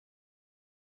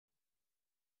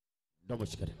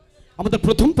নমস্কার। আমাদের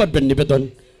প্রথম পর্বের নিবেদন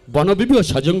বনবিবি ও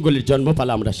সজঙ্গলির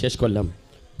জন্মপালা আমরা শেষ করলাম।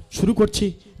 শুরু করছি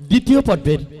দ্বিতীয়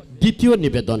পর্বের দ্বিতীয়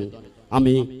নিবেদন।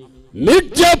 আমি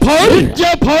মির্জাফর।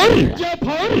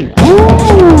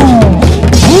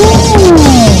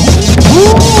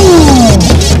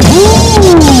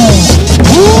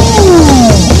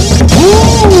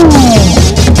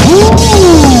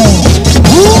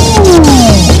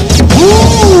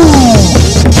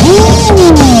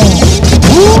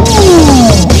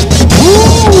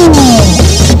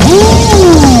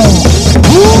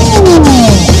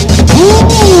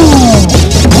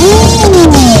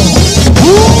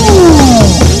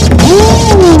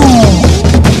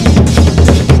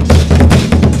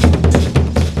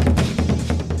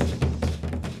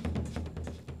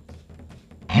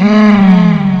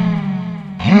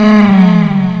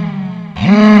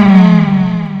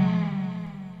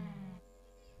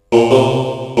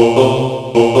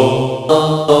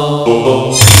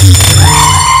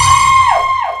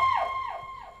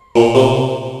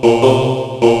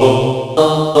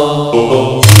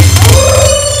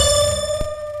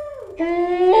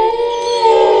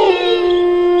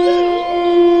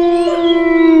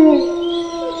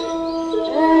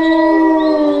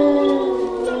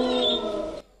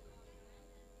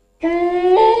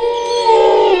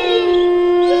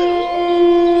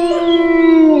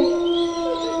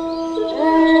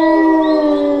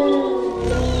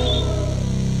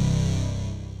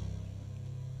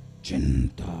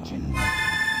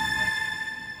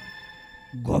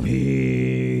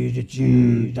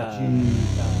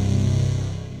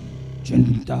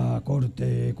 চিন্তা করতে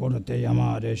করতে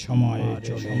আমার সময়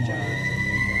চলে যায়।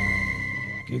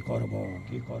 কি করব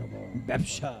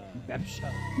ব্যবসা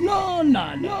না না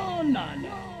না না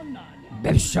না,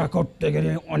 ব্যবসা করতে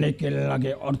গেলে অনেকের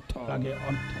লাগে অর্থ।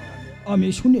 আমি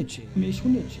শুনেছি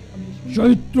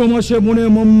চৈত্র মাসে মনে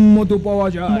মধু পাওয়া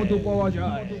যায়।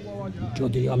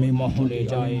 যদি আমি মহলে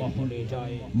যাই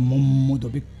মধু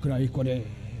বিক্রয় করে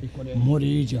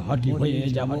মরিচ হাটি হয়ে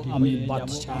যাব আমি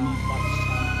বাদশা।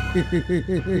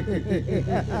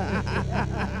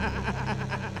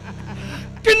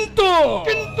 কিন্তু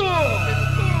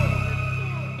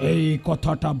এই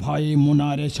কথাটা ভাই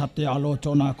মুনারের সাথে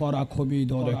আলোচনা করা খুবই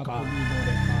দরকার।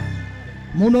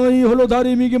 মনেই হলো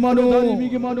ধার্মিক মানুষ,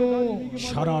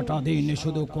 সারাটা দিন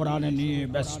শুধু কোরআন নিয়ে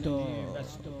ব্যস্ত।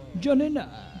 জানে না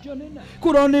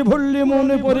কোরআনে ভরলে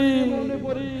মনে পড়ে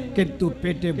কিন্তু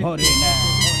পেটে ভরে না।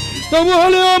 তবু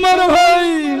হলে আমার ভাই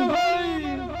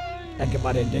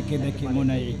একেবারে ডেকে দেখি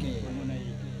মনাইকে।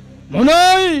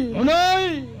 মনাই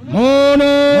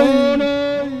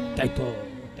তাই তো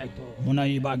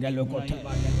মনাই বা গেল কোথায়?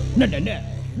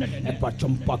 একবার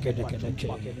চম্পাকে ডেকে দেখে,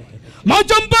 মা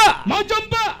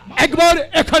চম্পা একবার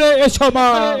এখানে এসো মা।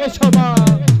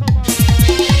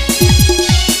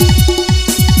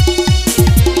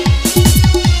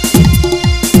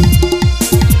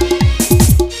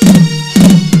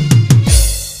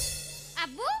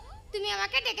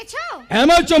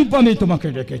 হ্যাঁ চম্পা, আমি তোমাকে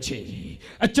ডেকেছি।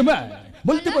 আচ্ছা মা,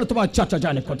 বলতে পারো তোমার চাচা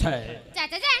জানে কোথায়?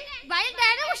 চাচা জান বাইরে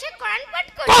দাঁড়িয়ে বসে কোরআন পাঠ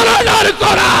করে।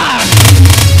 কোরআন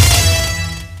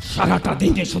সারাটা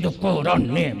দিনে শুধু কোরআন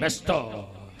নিয়ে ব্যস্ত।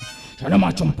 শোনো মা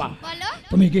চম্পা,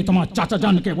 তুমি কি তোমার চাচা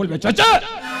জানকে বলবে চাচা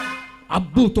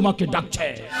আব্বু তোমাকে ডাকছে?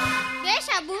 বেশ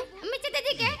আব্বু, আমি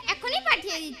চাচাজিকে এখনই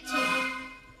পাঠিয়ে দিচ্ছি।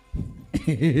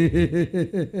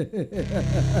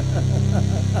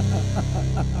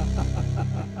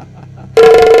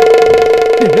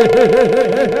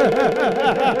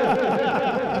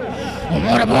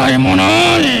 আমার ভাই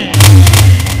মনাই,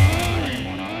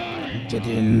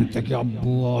 যেদিন থেকে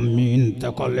আব্বু আমি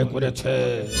ইন্তেকাল করেছে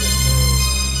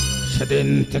সেদিন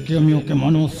থেকে আমি ওকে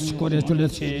মানুষ করে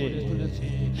চলেছি।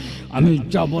 আমি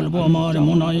যা বলবো আমার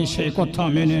মনাই সেই কথা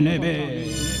মেনে নেবে,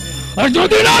 আর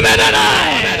যদি না মেনে নেয়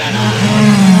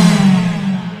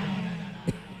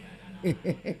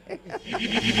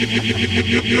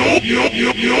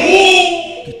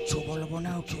কিচ্ছু বলবো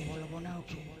না ওকে।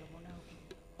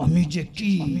 আমি যে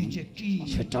কি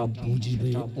সেটা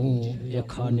বুঝবে ও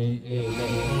এখানে এলে।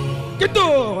 কিন্তু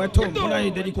এত মনাই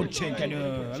দেরি করছে কেন?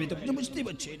 আমি তো কিছু বুঝতেই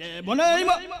পারছি না। মনাই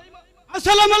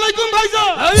আসসালামু আলাইকুম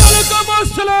ভাইজান। ওয়ালাইকুম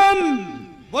আসসালাম।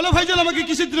 বলো ভাইজান, আমাকে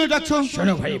কিসের জন্য ডাকছো?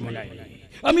 শোনো ভাই মনাই,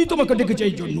 আমি তোমাকে ডেকেছি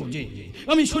এই জন্য যে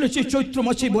আমি শুনেছি চৈত্র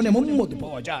মাসে বনে মধু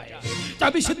পাওয়া যায়। তা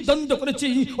আমি সিদ্ধান্ত করেছি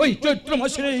ওই চৈত্র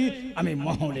মাসে আমি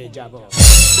মহলে যাব।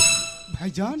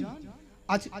 ভাইজান,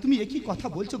 আজ তুমি একই কথা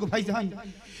বলছো গো ভাইজান?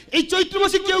 এই চৈত্র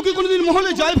মাসে কেউ কি কোনোদিন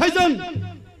মহলে যায় ভাইজান?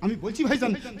 আমি বলছি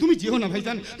ভাইজান, তুমি যেও না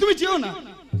ভাইজান, তুমি যেও না।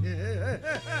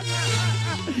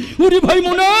 ওরে ভাই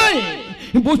মনাই,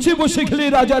 বসে বসে খেলে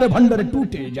রাজার ভান্ডারে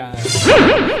টুটে যায়।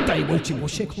 তাই বলছি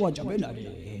বসে খাওয়া যাবে না রে।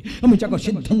 আমি যখন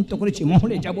সিদ্ধান্ত করেছি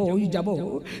মহলে যাব, ওই যাব,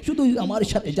 শুধু আমার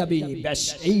সাথে যাবে, ব্যাস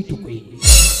এইটুকুই।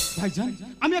 ভাইজান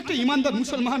আমি একটা ইমানদার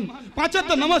মুসলমান, 5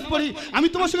 ওয়াক্ত নামাজ পড়ি, আমি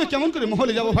তোমার সঙ্গে কেমন করে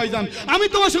মহলে যাব ভাইজান? আমি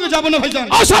তোমার সঙ্গে যাব না ভাইজান।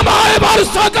 অসময়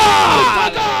বর্ষাকা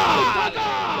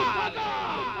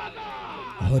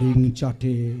হরিণ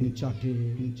চাটে চাটে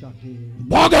চাটে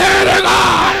বঘের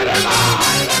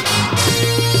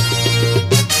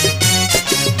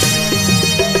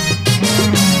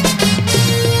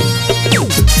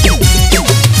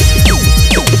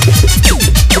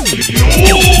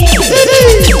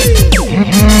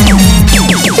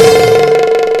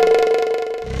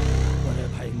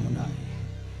ভাই মোনায়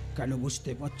কেন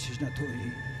বুঝতে পারছিস না?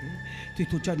 তুই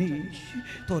তো জানিস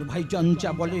তোর ভাই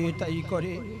যা বলে তাই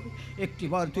করে।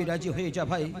 একটিবার তুই রাজি হয়ে যা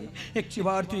ভাই,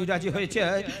 একটিবার তুই রাজি হয়েছে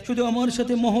শুধু আমার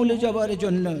সাথে মহলে যাবার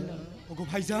জন্য। ওগো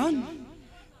ভাইজান,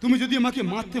 তুমি যদি আমাকে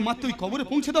মারতে মারতে ওই কবরে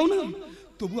পৌঁছে দাও না,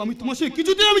 তবু আমি তোমার সঙ্গে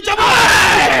কিছুদিন আমি যাব।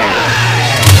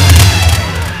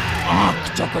 আখ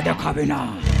চোখ দেখাবে না,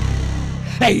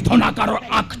 এই ধনা কারো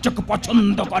আখ চোখ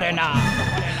পছন্দ করে না।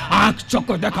 আখ চোখ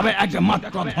দেখাবে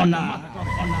একমাত্র ধনা।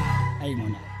 এই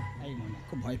মনে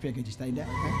খুব ভয় পেয়ে গেছিস তাই না?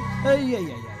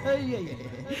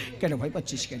 কেন ভয়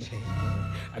পাচ্ছিস কেন?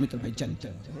 আমি তো ভাই জানতো।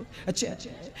 আচ্ছা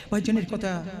ভাইজানের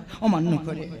কথা অমান্য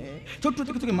করে ছোট্ট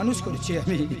থেকে তোকে মানুষ করেছি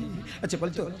আমি। আচ্ছা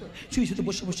বলতো তুই শুধু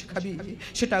বসে বসে খাবি,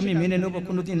 সেটা আমি মেনে নেবো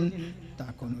কোনোদিন? তা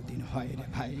কোনোদিন হয় রে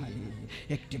ভাই।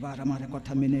 একটিবার আমার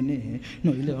কথা মেনে নে,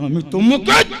 নইলে আমি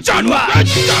তোমাকে জানোয়ার।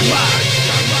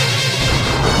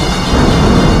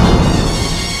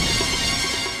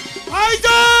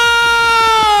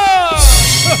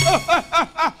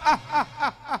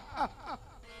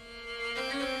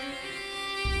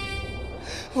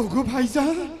 ওগো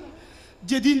ভাইজান,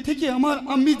 যেদিন থেকে আমার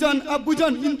আম্মিজান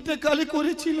আব্বুজান ইন্তেকালে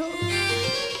করেছিল,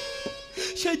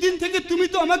 সেই দিন থেকে তুমি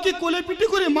তো আমাকে কোলে পিঠে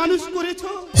করে মানুষ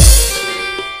করেছো।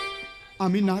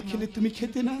 আমি না খেলে তুমি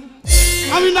খেতে না,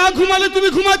 আমি না ঘুমালে তুমি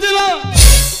ঘুমাতে না,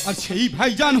 আর সেই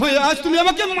ভাইজান হয়ে আজ তুমি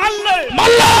আমাকে মারলে।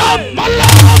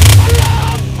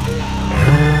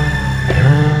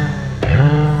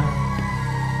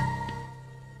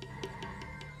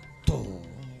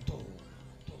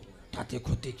 তাতে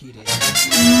ক্ষতি কি রে?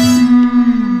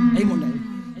 এই মনে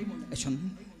শোন,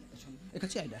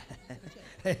 একাছে আয় না।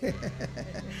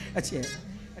 আচ্ছা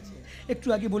একটু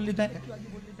আগে বললি না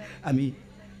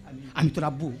আমি তোর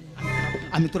আব্বু,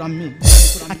 আমি তোর আম্মি।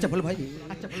 আচ্ছা বল ভাই,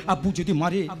 আব্বু যদি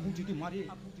মারে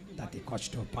তাতে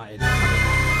কষ্ট পায় না?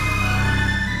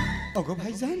 ওগো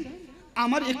ভাইজান,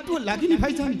 আমার একটুও লাগেনি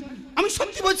ভাইজান, আমি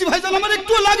সত্যি বলছি ভাইজান, আমার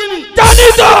একটুও লাগেনি। জানি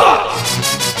তো,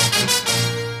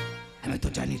 আমি তো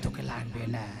জানি তোকে লাগবে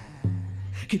না,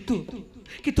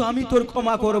 কিন্তু আমি তোর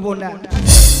ক্ষমা করব না।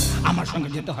 আমার সঙ্গে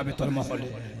যেতে হবে তোর মহলে।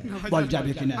 বল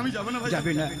যাবে কিনা? আমি যাব না ভাই,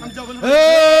 যাবে না? আমি যাব না।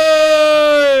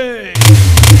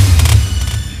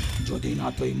 যদি না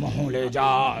তুই মহলে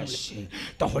যাস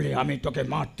তাহলে আমি তোকে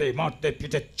মারতে মারতে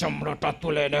পিঠের চামড়াটা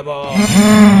তুলে নেব।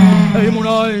 এই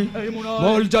মনাই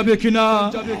বল যাবে কিনা?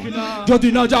 যদি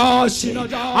না যাস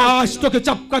আজ তোকে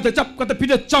চাপকাতে চাপকাতে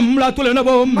পিঠের চামড়া তুলে নেব,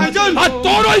 আর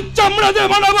তোর ওই চামড়া দিয়ে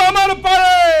বানাবো আমার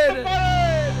পায়ের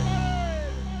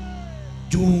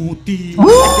জুতি।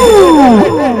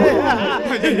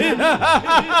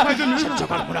 সহ্য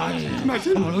কর মনাই,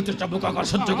 আমার হচ্ছে চাবু কাকা,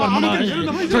 সহ্য কর মনাই,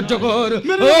 সহ্য কর।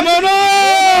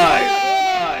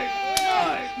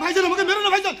 ভাইজান আমাকে মেরো না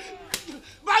ভাইজান,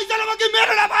 ভাইজান আমাকে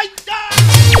মেরো না ভাইজান।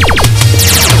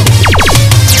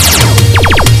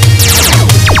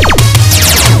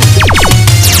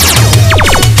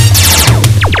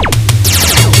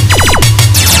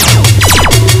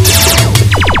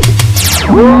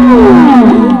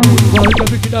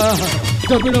 যাবে কিনা?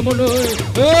 যাবে না মনে হয়।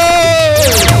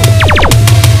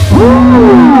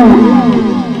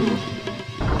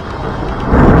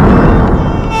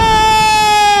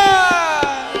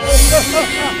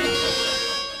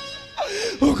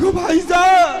 ওগো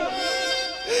ভাইজান,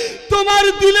 তোমার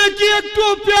দিলে কি একটু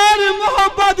প্যার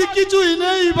মোহাম্মত কিছুই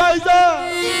নেই ভাইজান?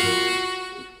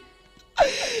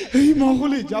 এই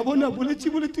মহলে যাব না বলেছি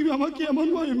বলে তুমি আমাকে এমন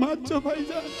ভাবে মারছো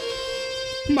ভাইজান।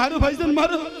 মারো ভাইজান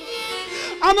মারো,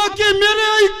 আমাকে মেরে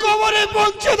ওই কবরে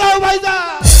পৌঁছে দাও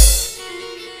ভাইজান।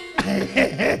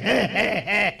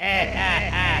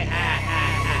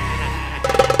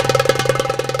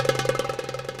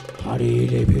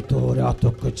 হাড়ির ভিতর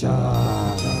আতক চা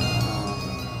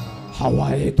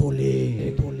হাওয়ায় তোলে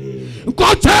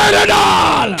গাছের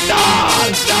ডাল ডাল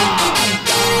ডাল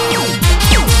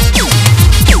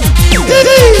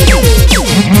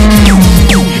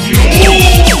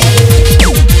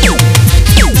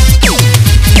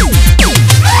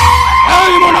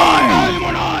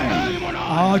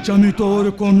তোর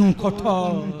কোনো কথা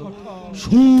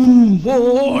শুনবো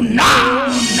না।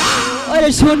 ওরে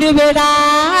শুনবে না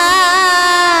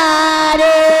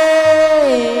রে,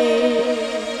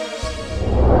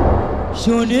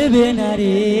 শুনবে না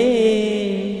রে,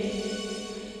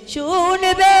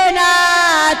 শুনবে না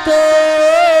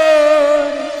তোর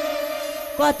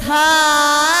কথা।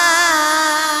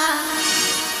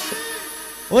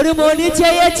 ওর মনে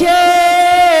চেয়েছে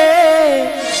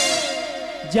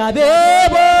যাবে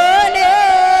বলে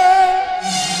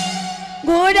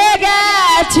ঘুরে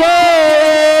গেছে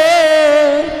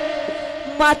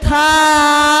মাথা।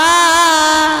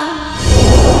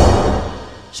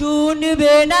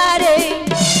 শুনবে না রে,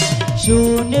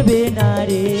 শুনবে না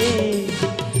রে,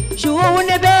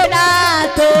 শুনবে না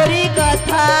তোরই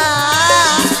কথা।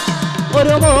 ওর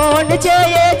মন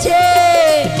চেয়েছে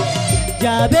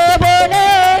যাবে বনে,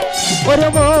 ওর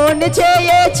মন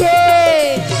চেয়েছে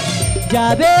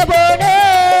যাবে বনে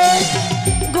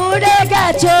ঘুরে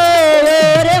গেছে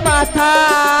ওর মাথা।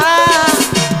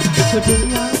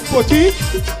 পথিক,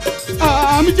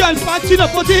 আমি জান পাচ্ছি না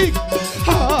পথিক,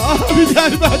 আমি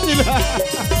জান পাচ্ছি না।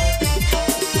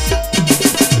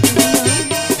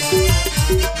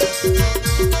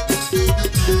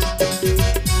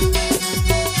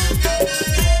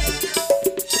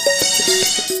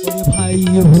 ভাই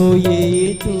হয়ে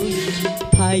তুই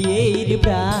ভাইয়ের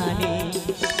প্রাণে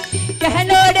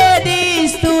কেন রে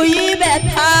দিস তুই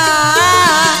ব্যথা।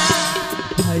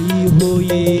 ভাই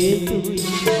হয়ে তুই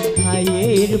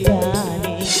ভাইয়ের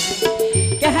প্রাণে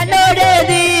কেন রে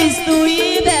দিস তুই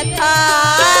ব্যথা।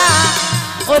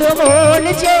 ওর মন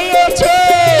চেয়েছে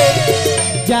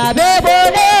যাবে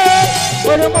বনে,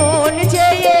 ওর মন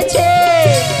চেয়েছে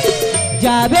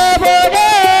যাবে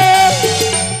বনে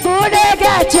ঘুরে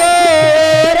গেছে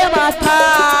ওর মাথা।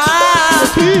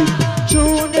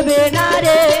 শুনবে না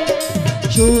রে,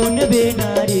 শুনবে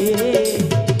না রে,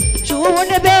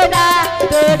 শুনবে না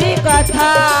তোরই কথা।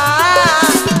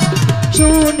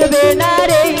 শুনবে না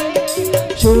রে,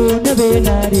 শুনবে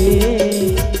না রে,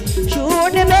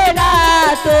 শুনবে না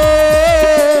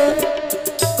তোর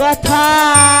কথা।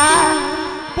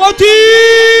 পথিক,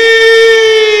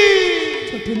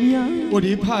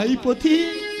 ওরে ভাই পথিক,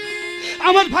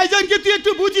 আমার ভাইজানকে তুই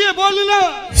একটু বুঝিয়ে বল না।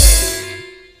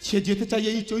 সে যেতে চাই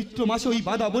এই চৈত্র মাসে ওই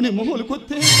বাদা বনে মহল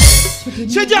করতে,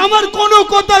 সে যে আমার কোনো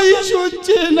কথাই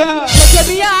শুনছে না।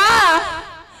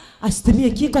 আজ তুমি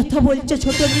কি কথা বলছো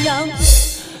ছোট মিয়া?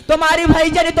 তোমার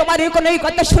ভাইজানে তোমার কোনো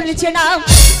কথা শুনছে না,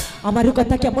 আমার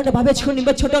কথা কেমন ভাবে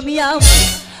শুনবে ছোট মিয়া?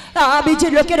 আমি যে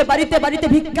লোকের বাড়িতে বাড়িতে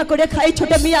ভিক্ষা করে খাই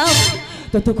ছোট মিয়া,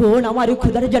 ততক্ষণ আমার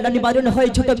ক্ষুধার জ্বালা নিবারণ হয়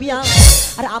ছোট মিয়া।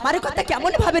 আর আমার কথা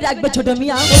কেমন ভাবে রাখবে ছোট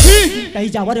মিয়া? তাই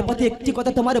যাওয়ার পথে একটি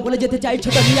কথা তোমার বলে যেতে চাই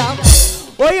ছোট মিয়া,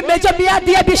 ওই মেজ মিয়া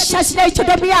দিয়ে বিশ্বাস নেই ছোট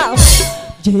মিয়া।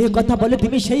 যে কথা বলে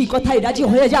তুমি সেই কথাই রাজি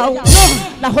হয়ে যাও,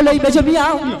 না হলে ওই মেজ মিয়া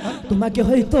তোমাকে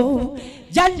হয়তো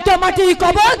জ্যান্ত মাটি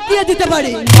কবর দিয়ে দিতে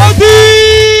পারে।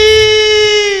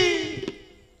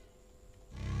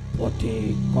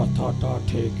 পথিক কথাটা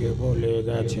ঠিক বলে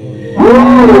গেছে।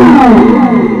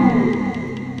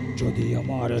 যদি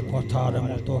আমার কথার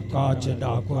মতো কাজ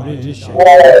না করিস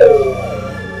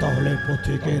তাহলে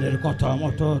পথিকের কথা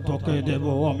মতো তোকে দেব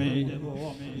আমি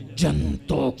জ্যান্ত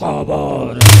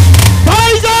কবর।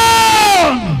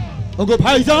 ভাইজান, ওগো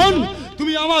ভাইজান,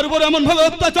 তুমি আমার উপর এমন ভাবে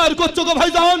অত্যাচার করছো গো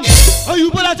ভাইজান। ওই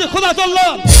উপরে আছে খোদা তাআলা,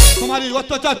 তোমার এই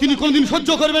অত্যাচার তিনি কোনদিন সহ্য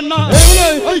করবেন না।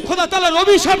 ওই খোদা তাআলার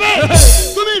অভিশাপে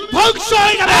তুমি ধ্বংস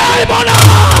হয়ে যাবে।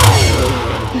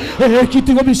 কি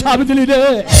তুই অভিশাপ দিলি রে?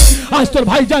 আজ তোর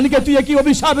ভাইজানকে তুই কি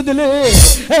অভিশাপ দিলি?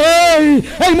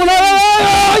 এই মনে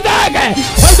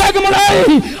দেখ মনে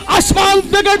আসমান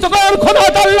থেকে তোর খোদা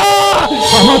তাআলা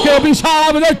আমাকে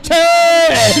অভিশাপ দিচ্ছে।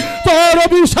 তোর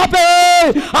অভিশাপে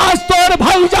আজ তোর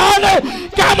ভাইজান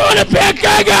কেমন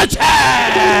পেকে গেছে।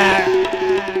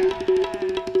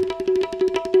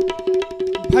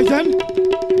 ভাইজান,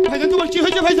 ভাইজান তোমার কি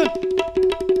হয়েছে ভাইজান?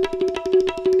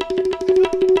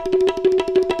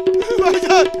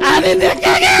 আমি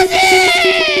বেঁকে গেছি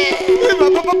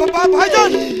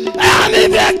ভাইজান, আমি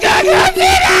বেঁকে গেছি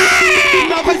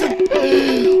না ভাইজান,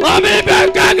 আমি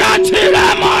বেঁকে গেছি রে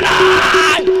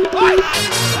মনাই।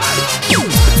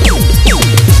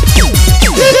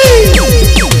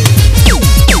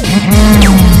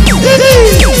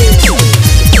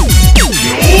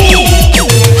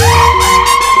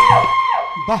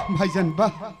 বাহ ভাইজান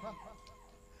বাহ,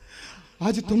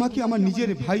 আজ তোমাকে আমার নিজের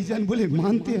ভাইজান বলে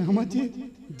মানতে আমার যে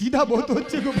দ্বিধা বোধ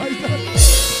হচ্ছে গো ভাইজান।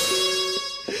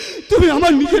 তুমি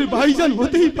আমার নিজের ভাইজান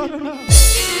হতেই পারো না,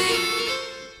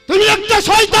 তুমি একটা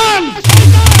শয়তান,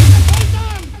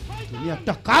 তুমি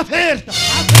একটা কাফের।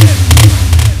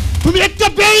 তুমি একটা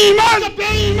বেঈমান।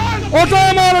 ওটা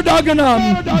আমার ডাক নাম।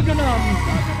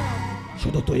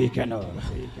 শুধু তুই কেন,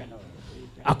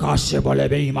 আকাশে বলে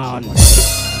বেঈমান,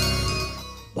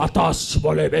 বাতাস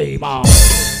বলে বেঈমান,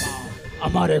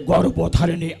 আমার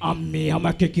গর্ভধারিণী আম্মি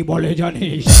আমাকে কি বলে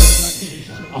জানিস?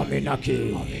 আমি নাকি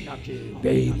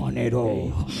বেঈমানেরও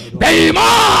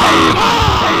বেঈমান।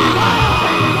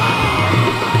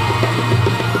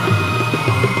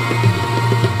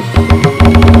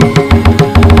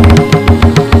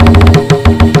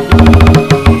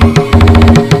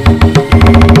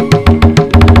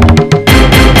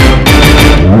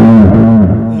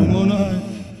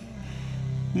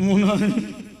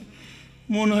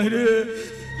 মনে হয় রে,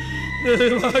 এ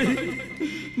ভাই,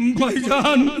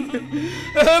 ভাইজান,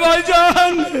 এ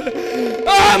ভাইজান,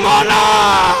 এ মনা,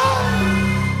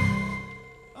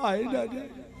 আয় না রে,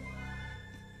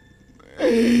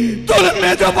 তোর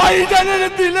মেজো ভাইজানের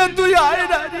দিলে তুই আয়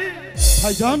না রে।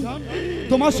 ভাইজান,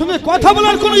 তোমার সঙ্গে কথা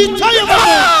বলার কোনো ইচ্ছাই আমার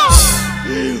নেই।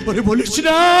 ওরে বলিস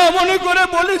না, মনে করে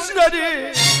বলিস না রে।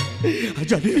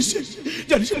 জানিস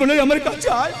জানিস মনে হয় আমার কাছে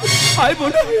আয়, আয়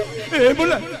মনে হয়, এ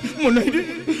মনে হয় রে,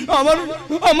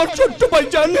 আমার ছোট্ট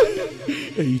ভাইজান,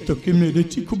 এই তোকে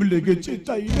মেরেছি, খুব লেগেছে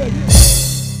তাই না রে?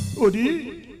 ওরে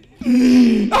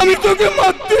আমি তোকে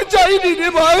মারতে চাইনি রে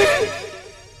ভাই,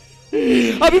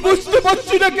 আমি বুঝতে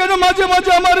পারছি না কেন মাঝে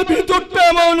মাঝে আমার ভিতরটা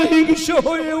এমন হিংস্র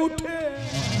হয়ে ওঠে।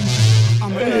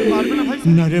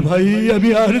 না রে ভাই, আমি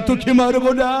আর তোকে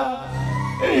মারবো না।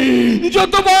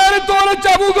 যতবার তোর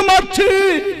চাবুক মারছি,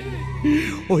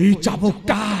 ওই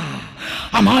চাবুকটা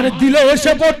আমার দিলে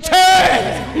এসে পড়ছে,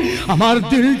 আমার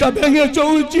দিলটা ভেঙে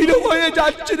চৌচির হয়ে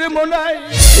যাচ্ছে রে মনাই।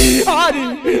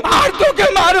 আর তোকে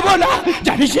মারবো না।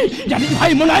 জানিস জানিস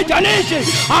ভাই মনাই, জানিস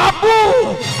আপু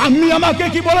আমি আমাকে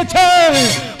কি বলেছে?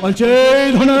 বলছে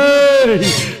ধনে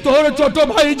তোর ছোট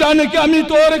ভাইজানকে আমি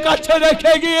তোর কাছে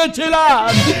রেখে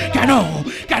গিয়েছিলাম। কেন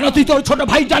কেন তুই তোর ছোট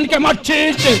ভাইজানকে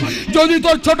মারছিস? যদি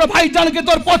তোর ছোট ভাইজানকে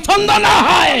তোর পছন্দ না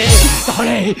হয়,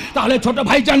 তাহলে তাহলে ছোট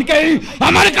ভাইজানকে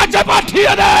আমার কাছে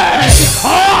পাঠিয়ে দে।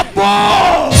 আপু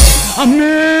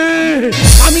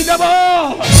আমি দেব,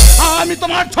 আমি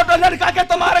তোমার ছোট লড়কাকে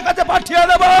তোমার কাছে পাঠিয়ে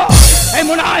দেব। এই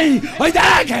মনাই, ওই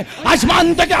দেখ আসমান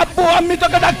থেকে আব্বু আম্মি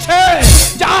তোকে ডাকছে।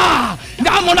 যা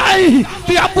যা মনাই,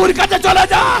 তুই আব্বুর কাছে চলে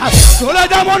যা, চলে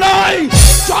যা মনাই,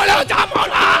 চলে যা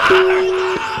মনাই।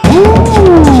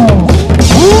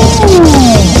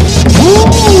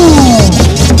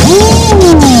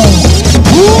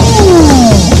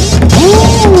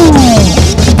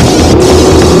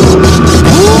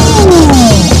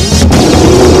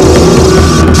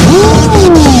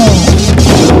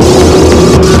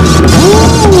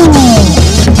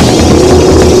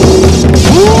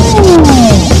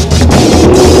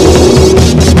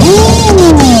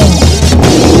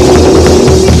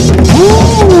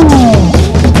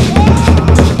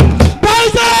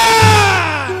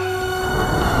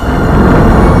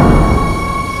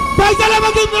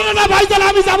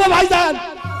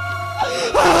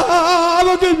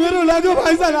 আমাকে মেরো লাগো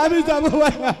ভাইজান, আমি যাবো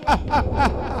ভাই।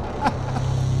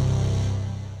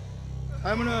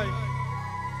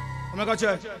 আমার কাছে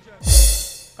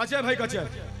কাছে ভাই, কাছে।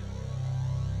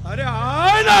 আরে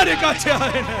আয় না রে, কাছে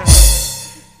আয় না।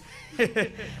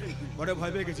 বড়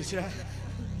ভয় পেয়ে গেছিস,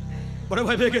 বড়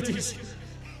ভয় পেয়ে গেছিস।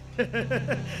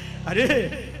 আরে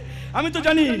আমি তো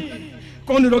জানি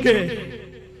কোন রোগে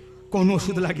কোন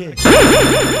ওষুধ লাগে,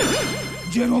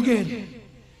 যে রোগের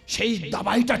সেই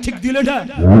দাবাইটা ঠিক দিলে না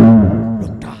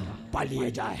লোকটা পালিয়ে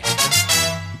যায়।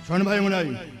 শোন ভাই মনাই,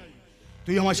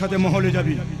 তুই আমার সাথে মহলে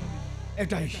যাবি,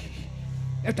 এটাই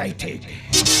এটাই ঠিক।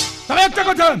 তবে একটা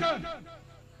কথা,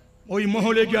 ওই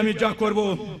মহলে গিয়ে আমি যা করব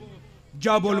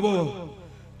যা বলবো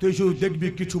তুই শুধু দেখবি,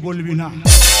 কিছু বলবি না।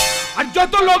 আর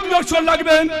যত লোক দর্শন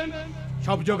লাগবে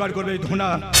সব জোগাড় করবে ধোনা,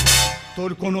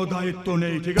 তোর কোনো দায়িত্ব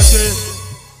নেই, ঠিক আছে?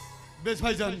 বেশ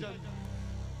ভাইজান,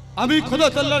 আমি খোদা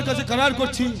তাআলার কাছে করার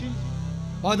করছি,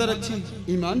 ওয়াদা রাখছি,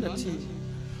 ঈমান রাখছি।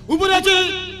 উপরে আছে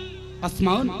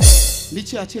আসমান,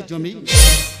 নিচে আছে জমিন,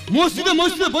 মসজিদে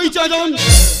মসজিদে বইছে আজান।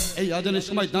 এই আজানের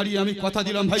সময় দাঁড়িয়ে আমি কথা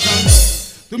দিলাম ভাইজান,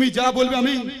 তুমি যা বলবে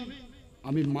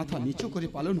আমি মাথা নিচু করে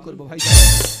পালন করব ভাইজান।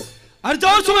 আর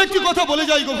যাওয়ার সময় একটি কথা বলে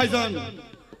যাই গো ভাইজান,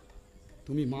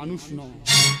 তুমি মানুষ নও,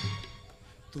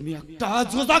 তুমি একটা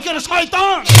জোজাকের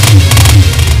শয়তান,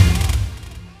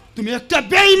 তুমি একটা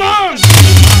বেঈমান,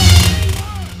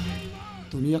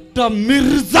 তুমি একটা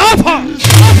মির্জাফা।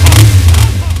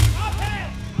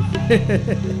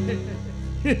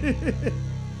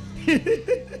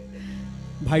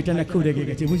 ভাইটা না খুব রেগে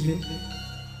গেছে, বুঝলে,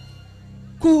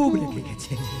 খুব রেগে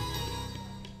গেছে।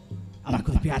 আমার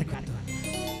খুব প্যার করতো,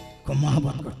 খুব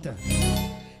মহব্বত করতো,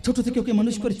 ছোট থেকে ওকে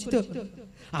মানুষ করেছি তো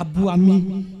আব্বু আমি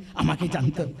আমাকে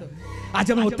জানতো আজ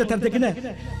আমার অত্যাচার দেখে না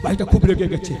ভাইটা খুব রেগে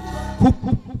গেছে খুব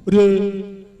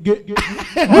রেগে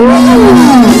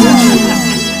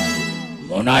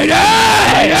মনাই রে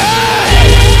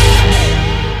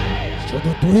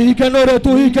শুধু তুই কেন রে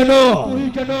তুই কেন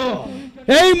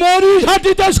এই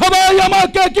মরিঘাটিতে সবাই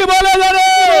আমাকে কি বলে জানে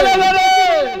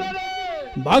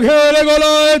বাঘের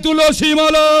গলায় তুলসী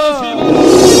মালা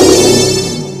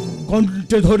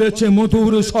কণ্ঠে ধরেছে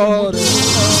মধুর স্বর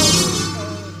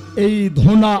এই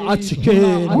ধোনা আজকে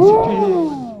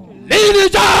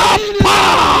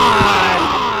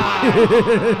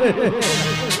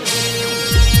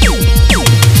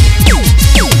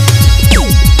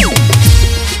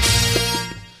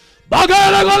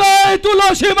বাঘের গলায়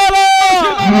তুলসী মালা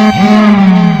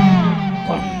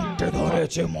কণ্ঠে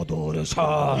ধরেছে মধুর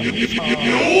স্বর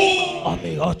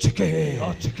আমি আজকে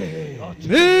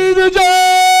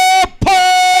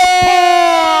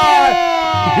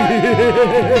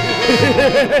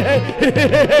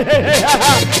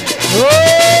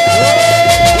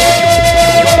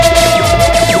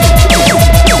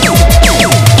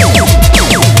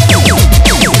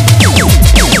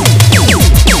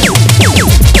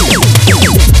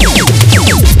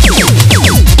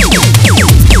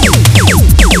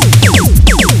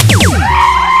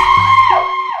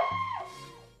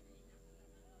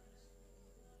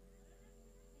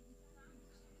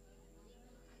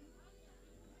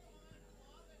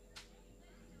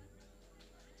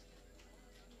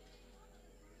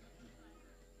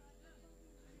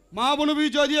মা বনবি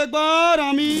যদি একবার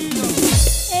আমি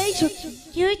এই সখী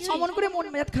কি হয়েছে? অমন করে মন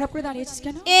মেজাজ খারাপ করে দাঁড়িয়েছিস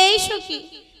কেন? এই সখী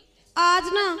আজ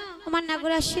না আমার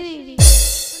নাগর আসেনি রে।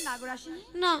 তোর নাগর আসেনি?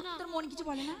 না তোর মন কিছু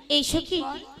বলে না? এই সখী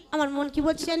আমার মন কি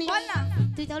বলছে জানি বল না।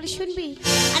 তুই তাহলে শুনবি।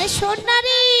 আরে শোন না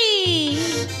রে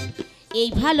এই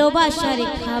ভালোবাসার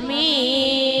খামে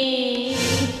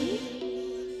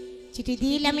চিঠি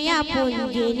দিলাম আপন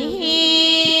জেনে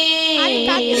আরে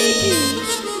কাকে লিখছিস?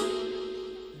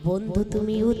 বন্ধু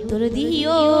তুমি উত্তর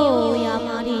দিও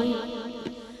আমারে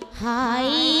হাই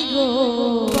গো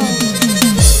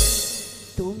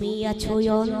তুমি আছো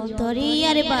অন্তরে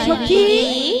আর বাইরে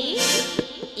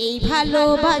এই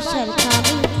ভালোবাসার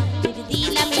খামে চিঠি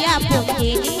দিলাম আপন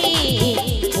জেনে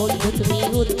বন্ধু তুমি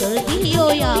উত্তর দিও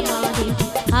আমারে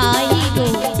হাই গো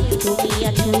তুমি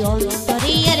আছো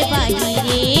অন্তরে আর বাইরে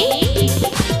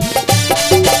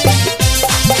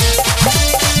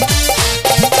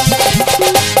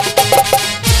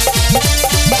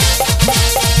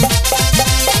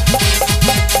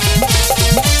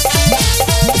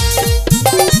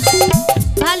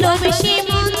ভালোবেসে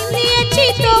মন দিয়েছি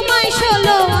তোমায়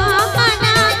 16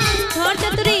 আনা ঝড়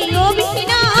চতুরে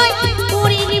অভিনয়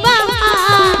করিনি বাবা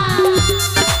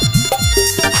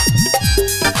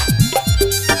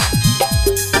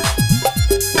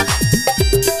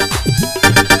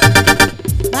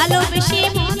ভালোবেসে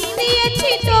মন দিয়েছি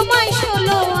তোমায়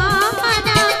 16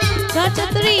 আনা ঝড়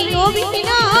চতুরে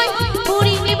অভিনয়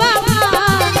করিনি বাবা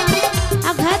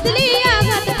আঘাত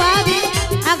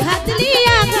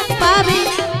পাবে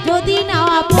যদি না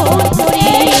আপন করে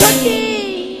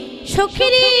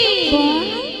সখীরে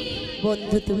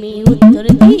বন্ধু তুমি উত্তর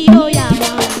দিও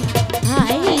আমার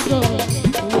হাই গো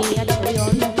তুমি আছো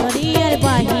অন্তরে আর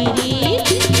বাহিরে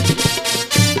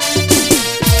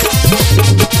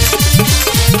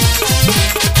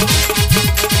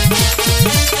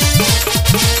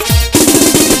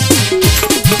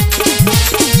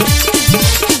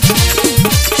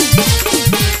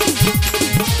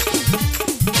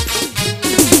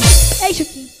এই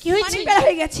সখী কি হয়েছে? বেলা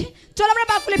হয়ে গেছে, চল আমরা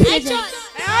বাকুলে ফিরে যাই।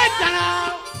 এই দাঁড়াও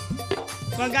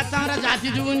তোমরা তোমরা জাতি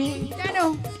দেবনি কেন?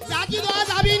 জাতি দেওয়া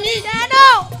যাবেনি কেন?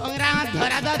 তোমরা আমার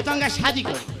ধরা দাও তোমরা শাদি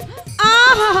করো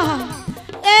আহা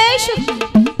এই সখী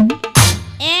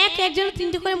একজন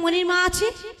তিনটে করে মনির মা আছে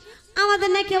আমাদের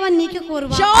নাকি আবার নিকে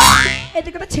করবা চল এটা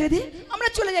কথা ছেড়ে দে, আমরা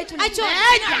চলে যাই। আই চল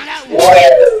এই দাঁড়াও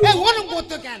এই ওরম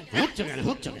করতে কেন হুকছো কেন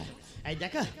এই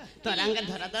দেখো তোর আঙ্গা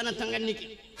ধরা দাও না তোমরা নিকে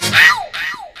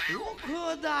ও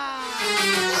খোদা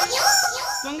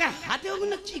তোমরা হাতে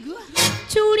ওগুলো কি গো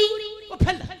চুড়ি ও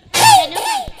ফেল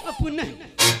ও পুণ্য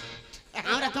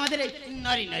আমরা তোমাদের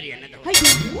নরি নরি এনে দেবো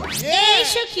এই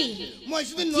সখী মই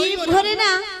শুধু জিভ ভরে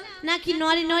না নাকি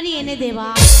নরি নরি এনে দেবা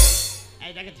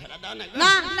এই দেখো ধরা দাও না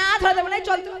না না ধরে দেবো না,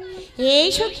 চল তো। এই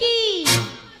সখী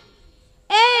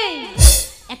এই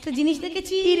একটা জিনিস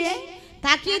দেখেছি কি রে?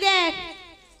 তাকিয়ে দেখ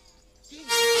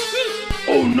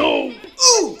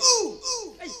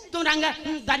তোমরা আঙ্গা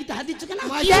দাড়িতে হাত দিচ্ছ কেন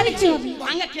কি দেখছি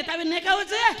আঙ্গা কেতাবে নেকা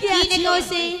হচ্ছে কি নেকা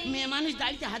হইছে মেয়ে মানুষ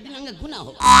দাড়িতে হাত দিলে আঙ্গা গুনাহ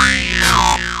হবে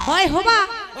হয় হবা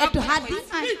একটু হাত দি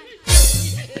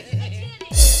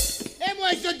এ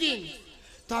মহিষুদ্দিন,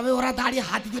 তবে ওরা দাঁড়িয়ে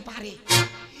হাত দিতে পারে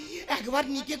একবার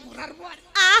নিকে করার পর।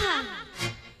 আহা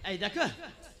এই দেখো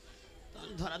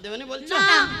ধরা দেবে না বলছো,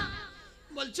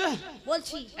 বলছো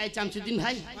বলছি এই চামচুদ্দিন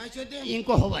ভাই মহিষুদ্দিন,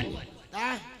 ইনকো হবানি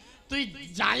হ্যাঁ তুই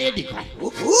জালে দিখা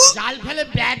জাল ফেলে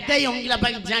ব্যাগ দেই অঙ্গিলা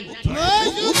বাগ জাগ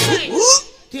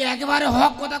তুই একেবারে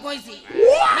হক কথা কইছি।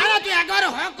 না না তুই একেবারে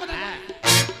হক কথা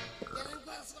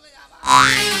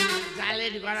জালে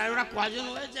দিখা। ওরা কজন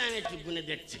হয়েছে আমি একটু গুনে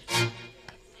দেখছি।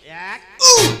 1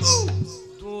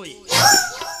 2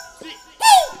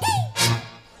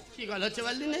 কি গল হচ্ছে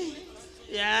বললি নেই।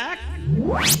 1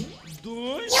 2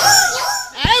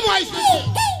 এই মহিষুদ্দিন,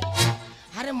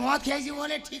 আরে মদ খেয়েছি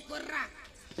বলে ঠিক কর রা।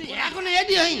 তুই এখন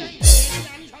এডি হইনি,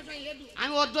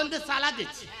 আমি ওর দন্দে চালা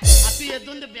দিচ্ছি আর তুই এর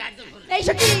দন্দে ব্যাগ ধর। এই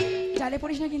সখী জালে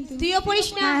পড়িস না কিন্তু। তুইও পড়িস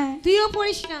না, হ্যাঁ। তুইও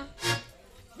পড়িস না।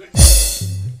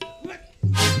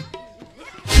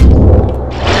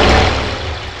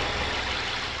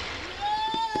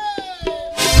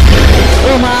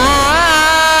 ও মা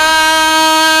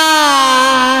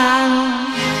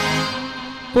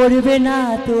পড়বে না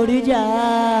তোর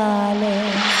জালে,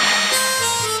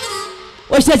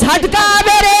 ওই সে ঝটকা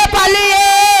মেরে পালিয়ে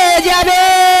যাবে,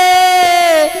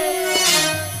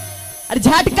 আর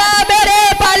ঝটকা মেরে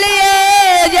পালিয়ে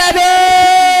যাবে,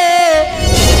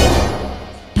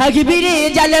 থাকবি রে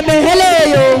জালে মেহলে।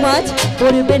 ও মাছ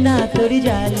পড়বে না তোর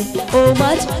জালে, ও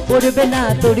মাছ পড়বে না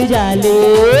তোর জালে।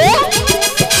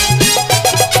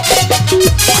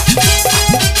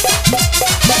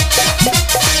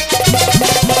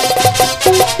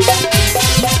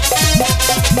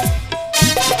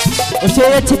 उसे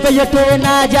छिपे जटे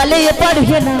ना जाले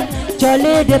पढ़े ना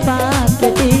चले रे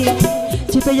पाकटी,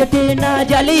 छिपे जटे ना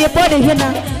जाले पढ़े ना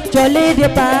चले रे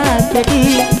पाकटी,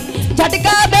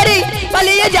 झटका मेरी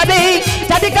पलिए जाबे,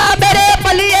 झटका मेरे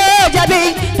पलिए जाबे,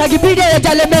 थकबी रे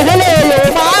जल महले।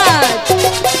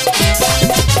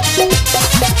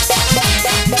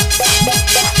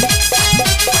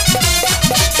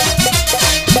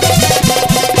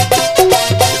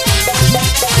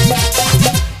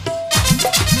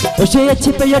 उसे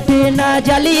छिपे जटे ना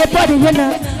जालिए पढ़े ना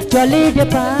चले रे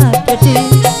पाकटी,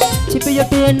 छिपे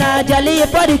जटे ना जालिए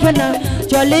पढ़े ना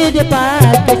चले रे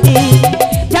पाकटी,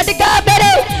 झटका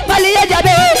मेरे पलिए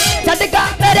जाबे, झटका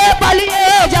मेरे पलिए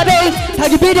जाबे,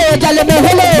 थकबी रे जल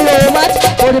महले। ओ माछ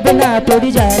पड़बे ना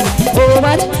तोरी जाले, ओ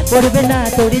माछ पड़बे ना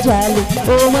तोरी जाले,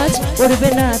 ओ माछ पड़बे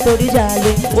ना तोरी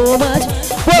जाले, ओ माछ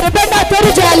पड़बे ना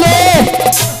तोरी जाले।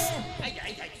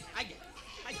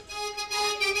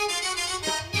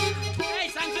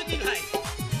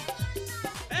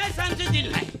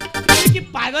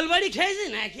 পাগল বাড়ি খেয়েছি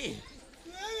নাকি?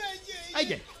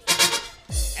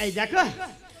 এই দেখো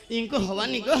ইনকো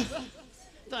হবানি গো,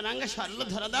 তোর আঙ্গে সরল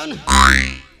ধরা দাও না।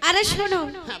 আরে শোনো,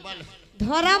 হ্যাঁ বলো।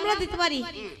 ধরা আমরা দিতে পারি,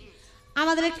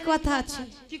 আমাদের একটা কথা আছে।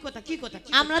 কি কথা কি কথা?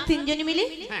 আমরা তিনজনে মিলে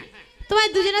হ্যাঁ তোমায়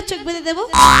দুজনের চোখ বেঁধে দেবো,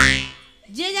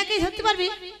 যে যাকে ধরতে পারবে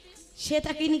সে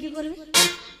তাকেই নিকি করবে।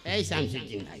 এই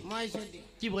শামসুদ্দিন ভাই মহিষুদ্দিন,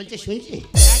 কি বলছে শুনছি?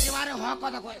 একেবারে হক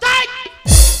কথা কই।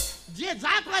 যে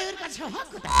যা কয় ওর কাছে হক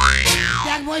কথা।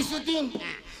 দেখ মহিষুদ্দিন,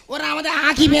 ওরা আমাদের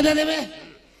আঁখি বেঁধে দেবে,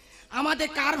 আমাদের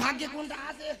কার ভাগ্যে কোনটা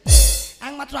আছে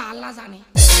একমাত্র আল্লাহ জানে।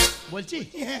 বলছি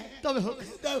তবে হোক,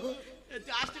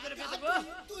 একটু আস্তে করে বেঁধে দেবো।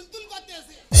 তুলতুল করতে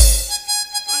আছে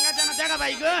গঙ্গা জানা দেখা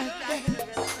ভাই গো।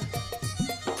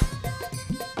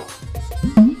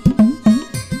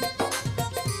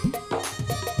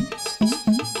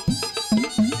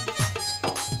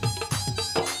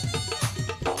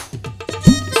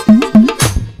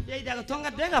 এই দেখো তোমরা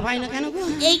দেখা ভাই না কেন গো?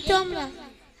 এই তো আমরা,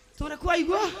 তোমরা কই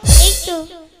গো? এই তো।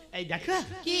 এই দেখো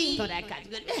কি তোমরা এক কাজ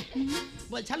করবে,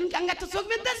 বলছিলাম গঙ্গা তো চোখ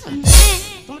বেঁধেছো,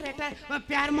 তোমরা একটা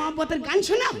প্যার মহব্বতের গান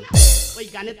শোনাও, ওই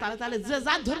গানের তালে তালে যে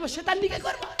যা ধরবো সে তার দিকে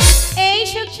করবো। এই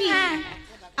সখী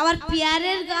আবার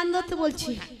পিয়ারের গান ধরতে বলছি।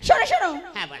 শোনো শোনো,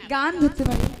 হ্যাঁ বল। গান ধরতে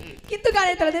পারি কিন্তু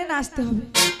গানের তালে তালে নাচতে হবে।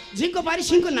 ঝিঙ্কো পারি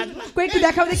সিংকো নাচবা, কই একটু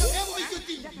দেখাও দেখি।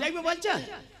 দেখবে বলছো?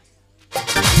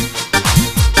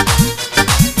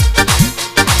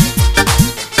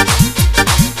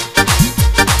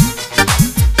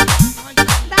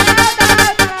 দাঁড়াও,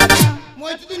 দাঁড়াও, দাঁড়াও।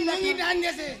 মহিষুদ্দিন নঙ্গি ডান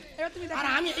দিয়েছে এবার তুমি আর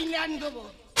দেখাও। আমি ইংল্যান্ড দেবো।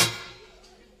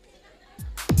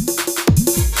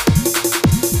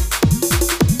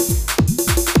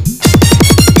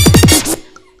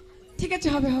 ঠিক আছে,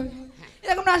 হবে হবে,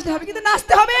 এরকম নাচতে হবে কিন্তু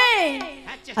নাচতে হবে।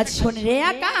 আজ শোন রে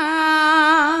আকা,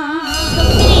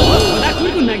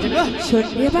 শোন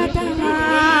রে বাটা,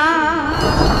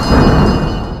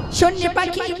 শোন রে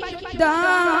পাখি দা,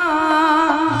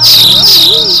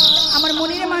 আমার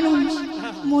মনের মানুষ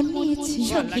মন নিয়েছে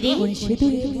ওরে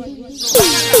সেদুরে।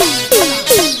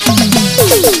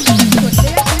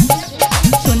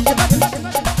 শোন রে বাটা,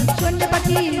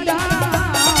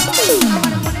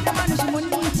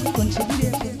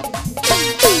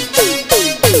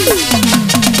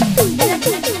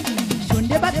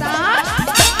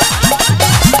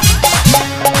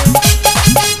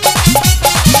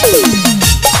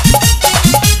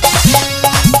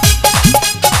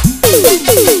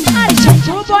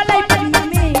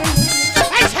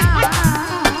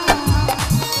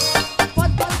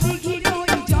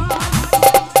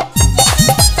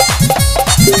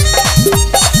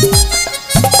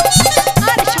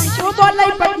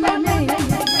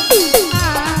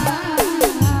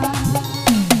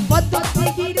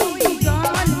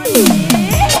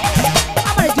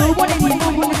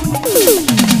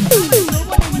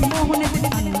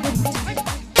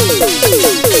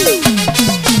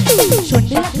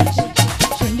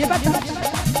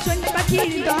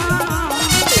 পাখির গান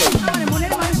আমার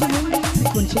মনের মানুষ মনে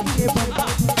কোন ছেলে বাবা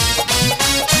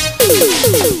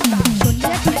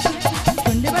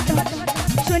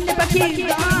সন্ধ্যে পাখির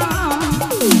গান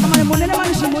আমার মনের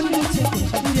মানুষ মনে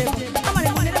আমার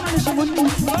মনের মানুষ মনে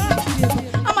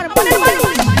আমার মনের মানুষ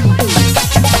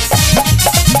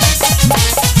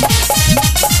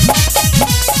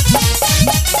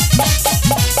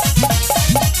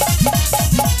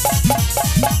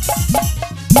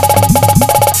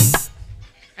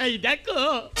এই দেখো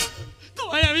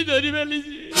তোমায় আমি ধরে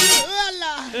ফেলেছি।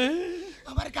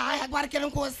 আমার গায়ে একবার কেন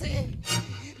করছে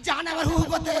জান আবার হু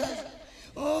করতে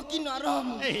ও কি নরম।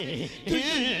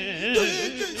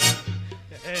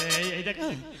 এই দেখো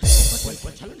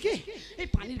বলছালন কি এই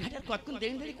পানির ঘাটের কতক্ষণ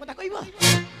দেন ধরে কথা কইব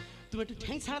তুমি একটু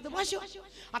ঠ্যাং ছাড়াতে বসো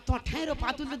আর তোমার ঠ্যাংেরও পা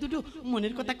তুলতে দুটো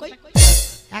মনের কথা কই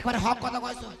একবার হক কথা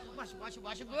কইছো। বসো বসো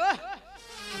বসো গো।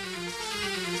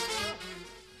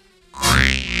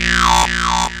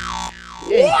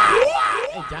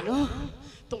 এই জানো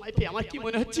তোমায় পেয়ে আমার কি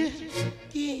মনে হচ্ছে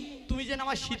কি তুমি যেন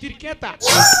আমার শীতির কেতা।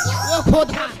 ও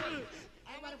খোদা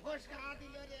আমার ফোস করা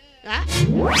দিল রে।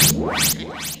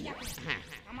 হ্যাঁ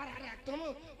আমার আর একদম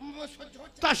সহ্য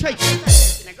হচ্ছে তা সই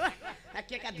না গো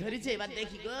কে কা ধরেছে এবার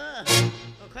দেখি গো।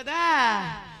 ও খোদা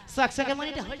সকসকে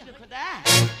মনিটা হইল গো খোদা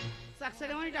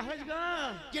সকসকে মনিটা হইল গো।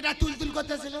 যেটা তুলতুল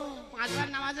করতেছিল 5 বার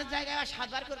নামাজের জায়গায় 7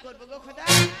 বার করে করব গো খোদা।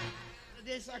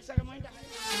 যে সকসকে মনিটা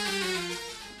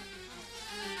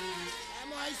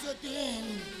এমন আইসো দিন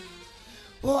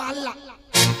ও আল্লাহ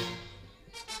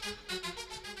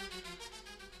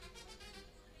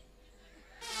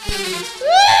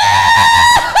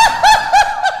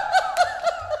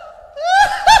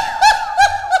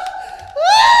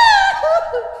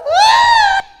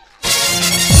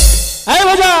এই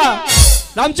বাজা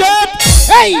রামচাঁদ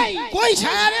এই কই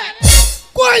ছাড়া রে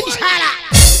কই ছাড়া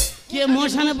কে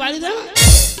মশানে বাড়ি দাও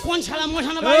কোন শালা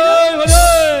মশানে বাড়ি দাও এই বলে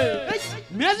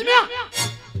মেজমিয়া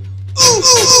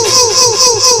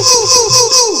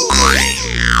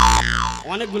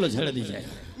অনেকগুলো ছেড়ে দিয়েছে।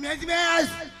 মেজমেস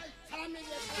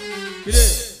কিরে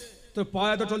তোর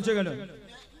পায়ে তো চলছে কেন?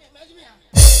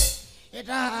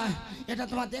 এটা এটা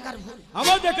তোমার দেখার ভুল।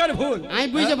 আমার দেখার ভুল? আমি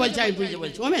বুঝে বলছি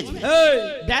ও মেজমিয়া এই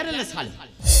ব্যারেলে সালে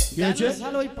কি হয়েছে?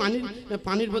 সালে ওই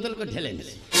পানির বোতল করে ঢেলে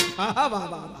নিলে। আহা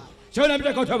বাবা শোন আমি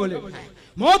একটা কথা বলি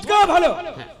মদ খাওয়া ভালো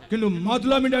কিন্তু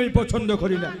মদলামিটা আমি পছন্দ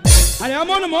করি না। আর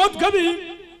এমন মদ খাবি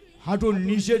হাঁটুর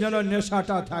নিচে যেন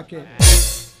নেশাটা থাকে।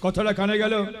 কথাটা কানে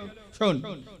গেল? শোন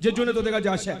যে জন্য তোদের কাছে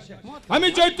আসে আমি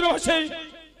চৈত্র মাসে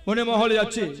মনে মহলে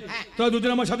যাচ্ছি তোরা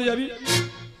দুজন আমার সাথে যাবি।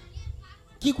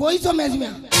 কি কইছো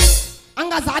মেজমিয়া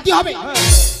আঙ্গা জাতি হবে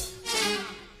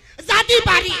জাতি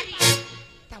পারি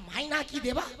তা মাইনা কি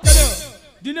দেবা? কেন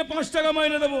দিনে 5 টাকা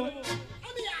মাইনে দেবো।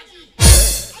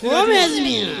 ও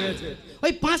মেজমিয়া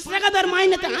ওই 5 টাকা দর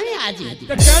মাইনেতে আমি আছি।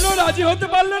 তা কেন রাজি হতে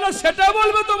পারলে না সেটা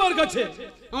বলবে তোমার কাছে।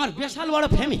 আমার বিশাল বড়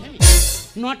ফ্যামিলি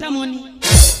 9টা মনি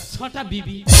 6টা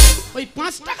বিবি ওই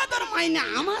 5 টাকা দর মাইনে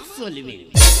আমার চলবে।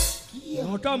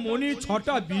 9টা মণি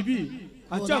 6টা বিবি।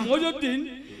 আচ্ছা মজুদ্দিন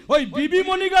ওই বিবি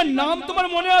মণিকার নাম তোমার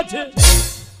মনে আছে?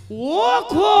 ও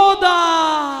খোদা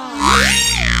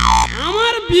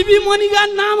আমার বিবি মনিকার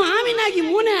নাম আমি নাকি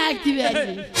মনে রাখতে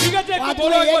পারি। ঠিক আছে একটু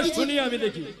বলো একবার শুনি আমি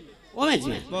দেখি। ও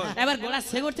মেজমিয়া এবার গোলা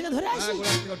সেগর থেকে ধরে আসি।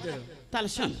 তাহলে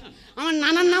শোন আমার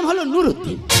নানার নাম হলো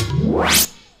নুরুদ্দিন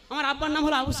আমার আব্বার নাম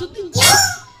হলো আবুসুদ্দিন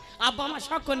আব্বা আমার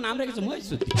শখের নাম রেখেছে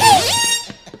মহিষুদ্দিন।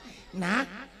 না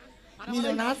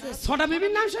মিলো না আছে 6টা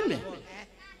বিবির নাম শুনবে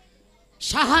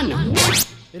শাহানা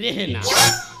রেহেনা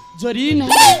জরিনা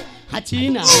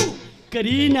হাসিনা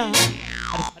করিনা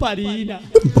আর পারিনা।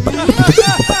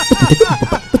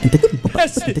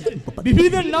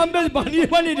 বিবিদের নাম বেশ বানিয়ে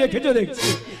বানিয়ে রেখেছো দেখছি।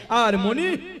 আর মণি?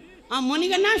 আর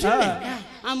মনিকার নাম শুনবে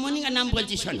আর মনিকার নাম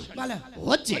বলছি শোনো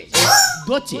হচ্ছে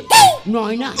দোচে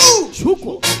নয়না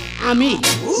সুকো আমি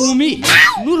উমি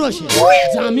নুরসে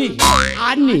জামি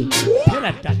আরনি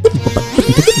ফেরাটা।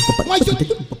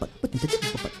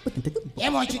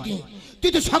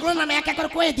 তুই তো সকল নামে এক এক করে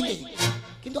কয়ে দিলি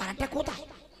কিন্তু আরেকটা কোথায়?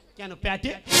 কেন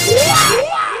পেটে?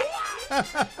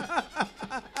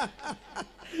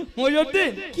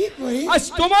 মহিউদ্দিন কি কই আজ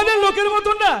তোমাদের লোকের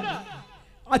মতন না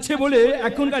আছে বলে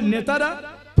এখনকার নেতারা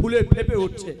ফুলে ফেপে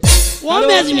উঠছে। ও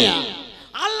মেজমিয়া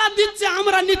আল্লাহ দিচ্ছে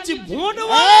আমরা নিচ্ছি ভোট।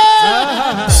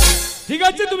 ঠিক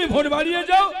আছে তুমি ভোট বাড়িয়ে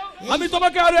যাও আমি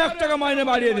তোমাকে আরো 1 টাকা মাইনে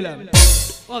বাড়িয়ে দিলাম।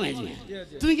 ও মেজমিয়া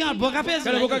তুমি কি আমার বোকা পেয়েছো?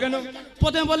 কেন বোকা কেন?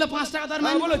 প্রথমে বললে 5 টাকা তার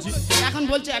মানে বলেছি এখন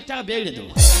বলছে 1 টাকা বেড়ে দেবো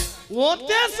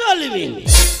ওতে চলবে।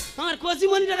 আমার কচি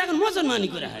মনিটার এখন মুসলমানি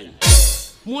করে হয় না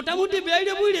মোটামুটি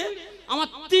বেড়ে বুড়ে আমার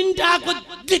 3 টাকা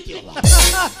দিতে হবে।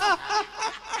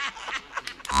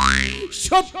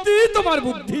 সত্যি তোমার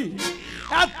বুদ্ধি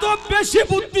এত বেশি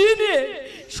বুদ্ধি নিয়ে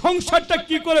সংসারটা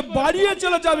কি করে বাড়িয়ে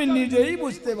চলে যাবে নিজেই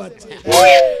বুঝতে পারছি।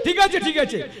 ঠিক আছে ঠিক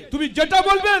আছে, তুমি যেটা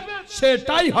বলবে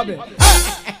সেটাই হবে।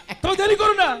 তো দেরি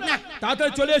করো না,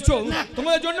 তাড়াতাড়ি চলে এসো।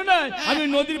 তোমাদের জন্য না আমি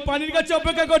নদীর পানির কাছে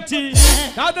অপেক্ষা করছি,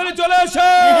 তাড়াতাড়ি চলে এসো।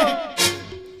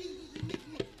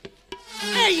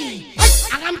 এই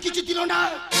আগাম কিছু দিল না,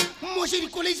 মশির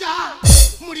কলিজা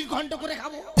মুড়ির ঘন্ট করে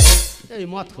খাবো। এই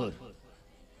মদ খোর,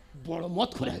 বড় মদ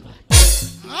খোর একবার।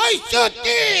 আই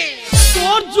সত্যি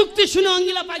তোর যুক্তি শুনে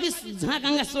অঙ্গিলা পাখি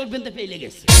ঝাঁকাঙ্গা চোর বেঁধে পেয়ে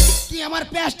লেগেছে। তুই আমার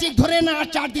প্লাস্টিক ধরে না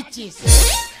চাট দিচ্ছিস,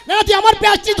 না তুই আমার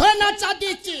প্লাস্টিক ধরে না চাট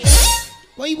দিচ্ছিস।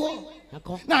 কইবো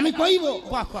না আমি কইবো,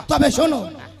 তবে শোনো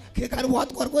কে কার বধ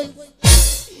করবো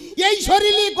এই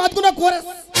শরীরে কতগুলো করে।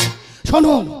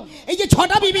 শোনো এই যে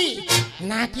 6টা বিবি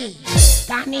নাকি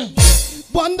কানে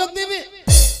বন্ধক দেবে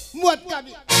মদ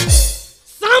খাবে।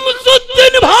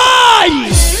 শামসুদ্দিন ভাই,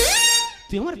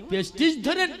 তুই আমার প্রেস্টিজ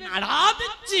ধরে নাড়া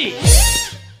দিচ্ছি।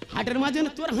 হাটের মাঝে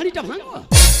তোর হাঁড়িটা ভাঙবো।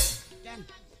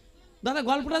 দাদা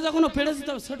গল্পটা যখন পেড়েছি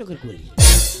তবে ছোট করে করি।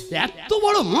 এত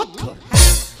বড় মদ খোর,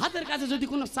 হাতের কাছে যদি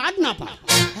কোনো চাট না পায়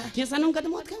কেঁচা নৌকাতে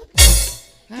মদ খাবে।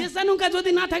 কেঁচা নৌকা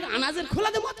যদি না থাকে আনাজের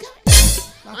খোলাতে মদ খাবে।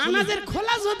 আনাজের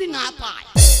খোলা যদি না পায়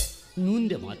নুন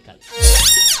দে মদ খাবে।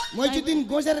 মইজুদ্দিন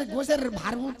গোসের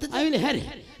ভার উঠতে। আমি বলি হ্যাঁ রে,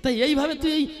 তাই এইভাবে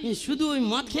তুই শুধু ওই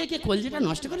মদ খেয়ে খেয়ে কলজিটা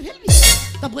নষ্ট করে ফেলবি?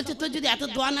 তা বলছে তোর যদি এত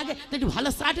দোয়া লাগে তা একটু ভালো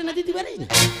চাট এনে দিতে পারি না।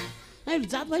 আমি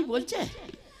জাত ভাই বলছে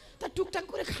তা টুকটাক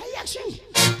করে খাই একসঙ্গে।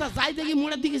 তা যাই দেখি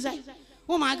মোড়ের দিকে যাই,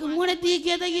 ও মাকে মোড়ের দিকে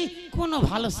গিয়ে দেখি কোনো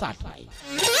ভালো চাট পাই।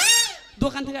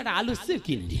 দোকান থেকে একটা আলু চিপ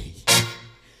কিনে নিয়েছি।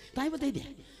 তাই বলতে দেখ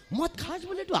মদ খাস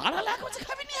বলে একটু আড়াল এক বছর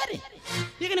খাবি নি? আরে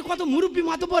এখানে কত মুরব্বী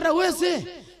মাতবররা হয়েছে,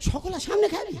 সকলের সামনে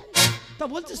খাবি। তা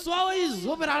বলছে চ ওই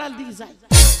জোপের আড়াল দিকে যাই।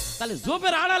 তাহলে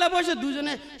জোপের আড়ালে বসে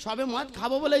দুজনে সবে মদ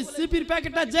খাবো বলে সিপির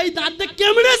প্যাকেটটা যেই দাঁত দিয়ে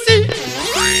কেমড়েছি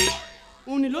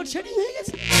উনি লোডশেডিং হয়ে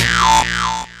গেছে।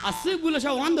 আর সিপগুলো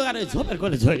সব অন্ধকারে ঝোপের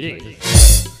করে ঝরিয়ে গেছে।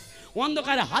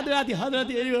 অন্ধকারে হাতে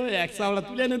এইভাবে এক চামড়া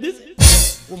তুলে এনে দিয়েছে।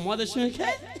 ও মদের সঙ্গে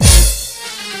খেয়ে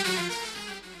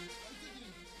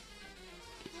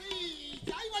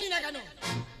যাই বলি না কেন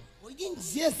ওই দিন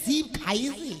যে সিপ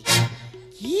খাইয়েছি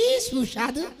কি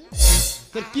সুস্বাদু।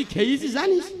 তোর কি খেয়েছি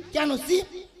জানিস? কেন সিপ?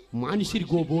 মানুষের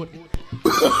গোবর।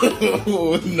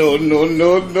 No, no,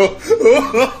 no, no.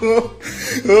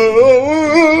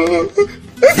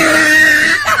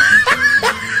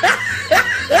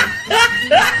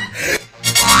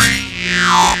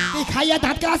 তুই খাইয়া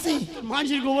দাঁত কালাসি?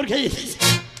 মানুষের গোবর খেয়েছিস?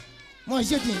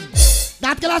 মহিষুদ্দিন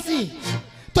দাঁত কালাসি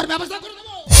তোর ব্যবস্থা করে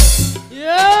দেবো।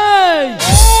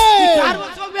 এই কার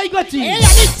বছর বেই করছিস? এই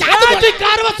আমি জাদু বলি। তুই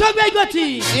কার বছর বেই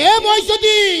করছিস? এ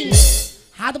মহিষুদ্দিন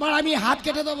হাত বাড়া আমি হাত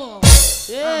কেটে দেবো।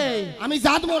 এই আমি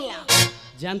জাত বললাম।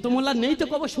 জ্যান্ত মোল্লা নেই তো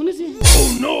কব শুনেছি?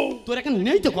 তোর এখন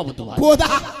নেই তো কব তো ভাই। কোদা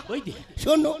ওই দে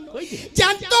শোনো ওই দে।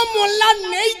 জানতো মোল্লা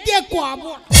নেই দে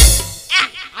কবর।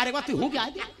 আরেকবার তুই হুঁকে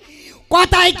আয় দে।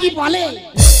 কথায় কি বলে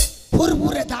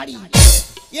ফুরফুরে দাড়ি,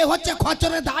 এ হচ্ছে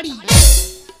খচরের দাড়ি।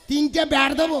 3টে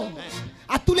ব্যাট দেবো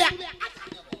আর তুলে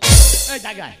এই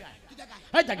জায়গায়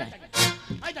এই জায়গায়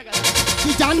এই জায়গায়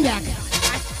তুই জানবি আগে।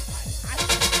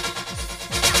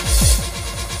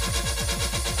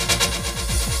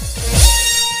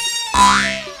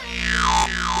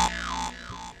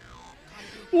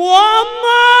 ও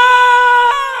মা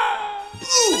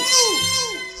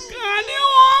কানে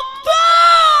অক্ত।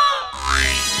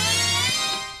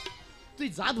 তুই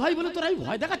জাত ভাই বলে তোর আমি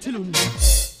ভয় দেখাচ্ছিল।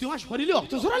 তুই আমার শরীরে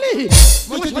রক্ত ঝরালি,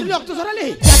 শরীরে রক্ত ঝরালি।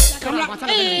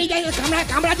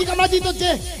 কামড়াতি তোর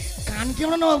কান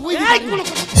কেমন বুঝলি?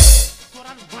 তোর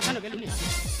আর বাঁচানো গেল না।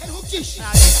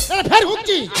 ফের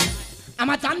হুকছি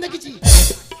আমার চান দেখেছি।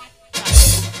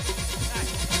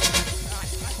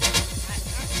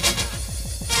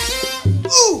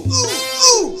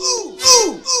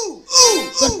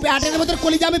 তোর প্যাটের মধ্যে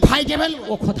কলিজা আমি ফাইটে ফেলবো।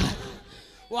 ও কথা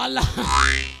ও আল্লাহ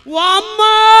ও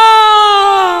আম্মা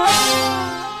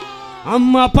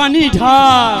আম্মা পানি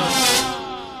ঢাল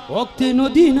ওক্তে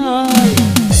নদী নাই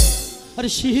আর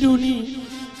শিরুনি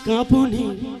কাঁপুনি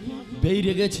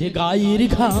বেরিয়ে গেছে গায়ের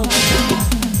ঘাম।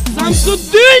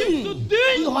 শামসুদ্দিন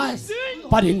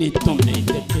পারিনি তুমি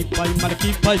দেখতে পাই মার কি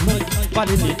পাই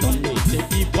পারিনি তুমি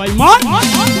দেখতে পাই মার।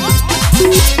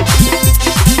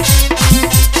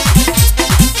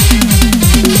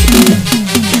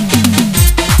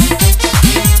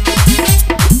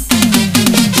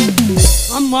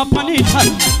 আম্মা পানি ঢাল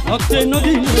ভক্তে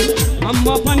নদী নয়,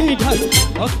 আম্মা পানি ঢাল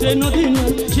ভক্তে নদী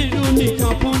নয়, শিরুনি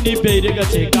কাঁপুনি বেরিয়ে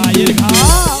গেছে গায়ের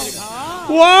ঘাম।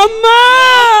 ও আম্মা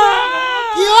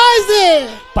কি হয়েছে?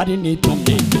 পারিনি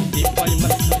তুমি দেখতে পাই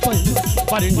মার কি পাই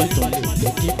পারিনি তুমি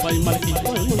দেখতে পাই মার কি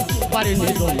পাই পারিনি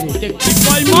তুমি দেখতে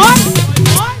পাই মার।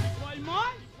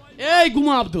 এই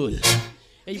গুমা আব্দুল,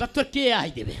 এইবার তোর কে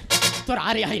আয় দেবে? তোর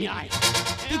আরে আয় আয়।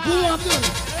 এই গুরু আব্দুল,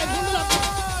 এই গুরু আব্দুল।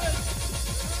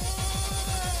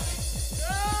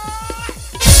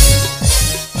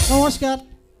 নমস্কার।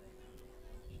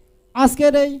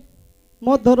 আজকের এই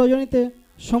মধ্য রজনীতে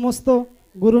সমস্ত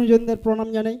গুরুজনদের প্রণাম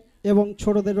জানাই এবং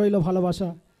ছোটদের রইল ভালোবাসা।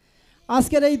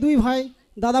 আজকের এই দুই ভাই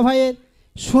দাদা ভাইয়ের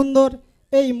সুন্দর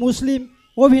এই মুসলিম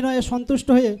অভিনয়ে সন্তুষ্ট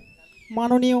হয়ে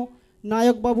মাননীয়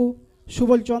নায়কবাবু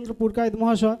সুবলচন্দ্র পুরকায়েত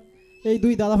মহাশয় এই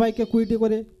দুই দাদাভাইকে 20টি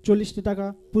করে 40টি টাকা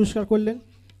পুরস্কার করলেন।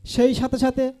 সেই সাথে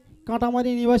সাথে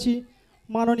কাঁটামারি নিবাসী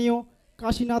মাননীয়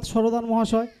কাশীনাথ সরদার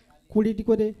মহাশয় 20টি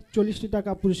করে 40টি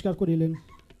টাকা পুরস্কার করিলেন।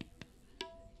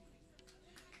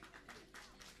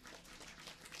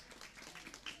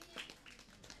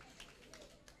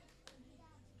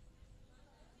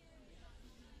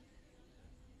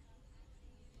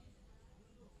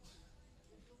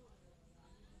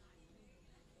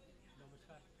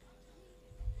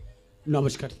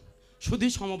 নমস্কার। শুধু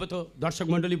সমবেত দর্শক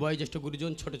মণ্ডলী, বয়োজ্যেষ্ঠ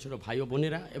গুরুজন, ছোট ছোট ভাই ও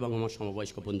বোনেরা এবং আমার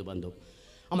সমবয়স্ক বন্ধু বান্ধব,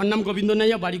 আমার নাম গোবিন্দ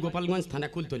নাইয়া, বাড়ি গোপালগঞ্জ, থানা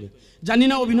কুলতলি। জানি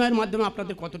না অভিনয়ের মাধ্যমে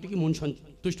আপনাদের কতটুকু মন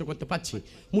সন্তুষ্ট করতে পারছি।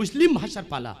 মুসলিম ভাষার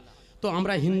পালা, তো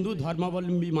আমরা হিন্দু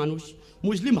ধর্মাবলম্বী মানুষ।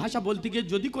 মুসলিম ভাষা বলতে গিয়ে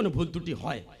যদি কোনো ভুল ত্রুটি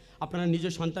হয়, আপনারা নিজ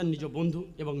সন্তান, নিজ বন্ধু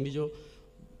এবং নিজ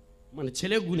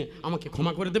ছেলে গুণে আমাকে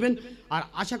ক্ষমা করে দেবেন। আর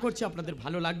আশা করছি আপনাদের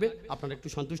ভালো লাগবে, আপনারা একটু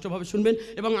সন্তুষ্টভাবে শুনবেন।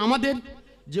 এবং আমাদের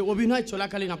যে অভিনয়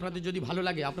চলাকালীন আপনাদের যদি ভালো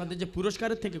লাগে, আপনাদের যে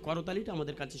পুরস্কারের থেকে করতালিটা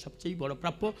আমাদের কাছে সবচেয়ে বড়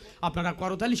প্রাপ্য। আপনারা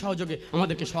করতালি সহযোগে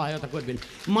আমাদেরকে সহায়তা করবেন।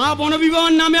 মা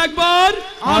বনবিবাহর নামে একবার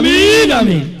আমিন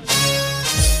আমিন।